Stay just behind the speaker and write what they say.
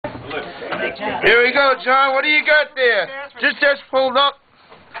Here we go, John. What do you got there? Just pulled up.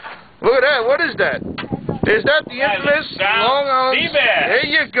 Look at that. What is that? Is that the infamous long-armed sea bass? There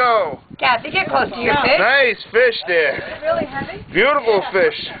you go. Kathy, get close to your fish. Nice fish there. Is it really heavy? Beautiful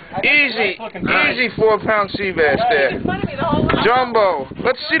fish. Easy 4-pound sea bass there. Jumbo.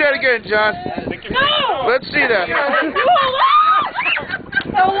 Let's see that again, John. No! Let's see that.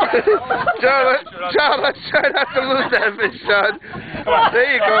 John, let's try not to lose that fish, John.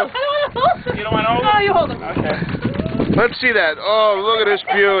 There you go. You don't want to hold him? No, you hold him. Okay. Let's see that. Oh, look at this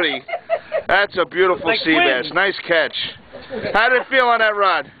beauty. That's a beautiful sea bass. Nice catch. How did it feel on that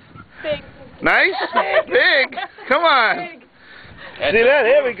rod? Big. Nice? Big. Come on. Big. See that?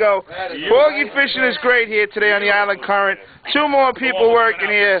 Here we go. Porgy fishing is great here today on the Island Current. 2 more people working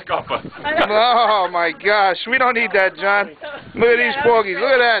here. Oh my gosh. We don't need that, John. Look at these porgies.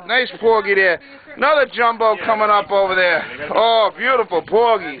 Look at that. Nice porgy there. Another jumbo coming up over there. Oh, beautiful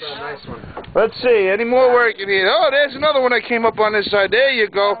porgies. Let's see. Any more working here? Oh, there's another one that came up on this side. There you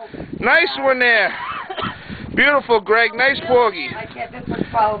go. Nice one there. Beautiful, Greg. Nice porgy.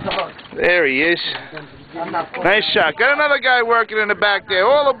 There he is. Nice shot. Got another guy working in the back there.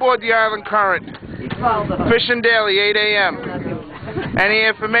 All aboard the Island Current. Fishing daily, 8 a.m. Any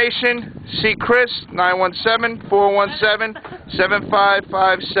information? See Chris, 917-417-7557.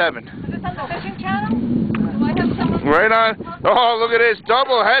 Is this on the fishing channel? Do I have someone? Right on. Oh, look at this.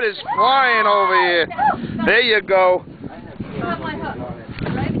 Double head is flying over here. There you go.